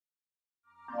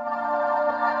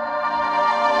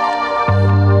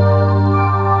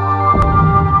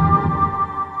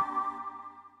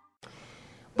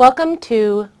Welcome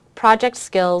to Project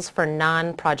Skills for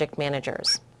Non-Project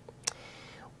Managers.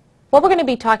 What we're going to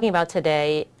be talking about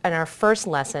today in our first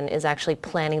lesson is actually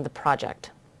planning the project.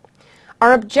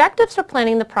 Our objectives for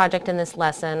planning the project in this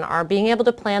lesson are being able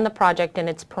to plan the project and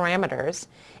its parameters,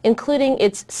 including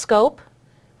its scope,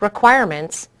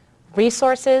 requirements,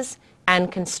 resources,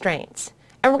 and constraints.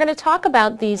 And we're going to talk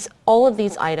about all of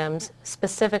these items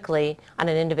specifically on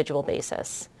an individual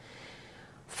basis.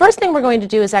 First thing we're going to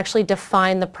do is actually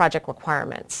define the project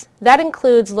requirements. That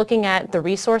includes looking at the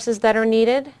resources that are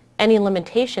needed, any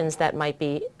limitations that might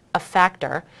be a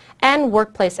factor, and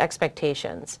workplace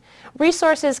expectations.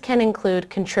 Resources can include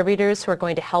contributors who are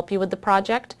going to help you with the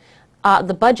project,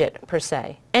 the budget per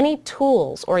se, any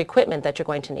tools or equipment that you're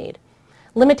going to need.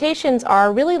 Limitations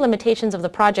are really limitations of the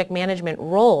project management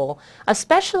role,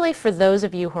 especially for those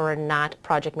of you who are not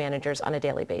project managers on a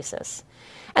daily basis.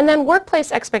 And then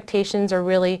workplace expectations are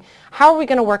really, how are we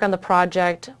going to work on the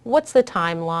project? What's the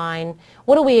timeline?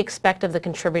 What do we expect of the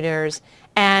contributors?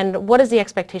 And what is the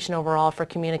expectation overall for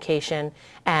communication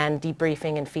and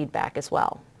debriefing and feedback as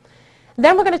well?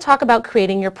 Then we're going to talk about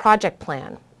creating your project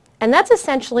plan. And that's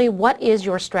essentially what is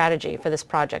your strategy for this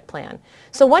project plan.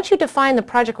 So once you define the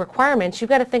project requirements, you've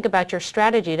got to think about your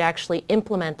strategy to actually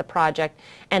implement the project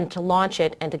and to launch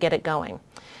it and to get it going.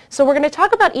 So we're going to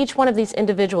talk about each one of these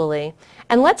individually,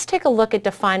 and let's take a look at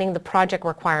defining the project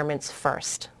requirements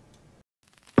first.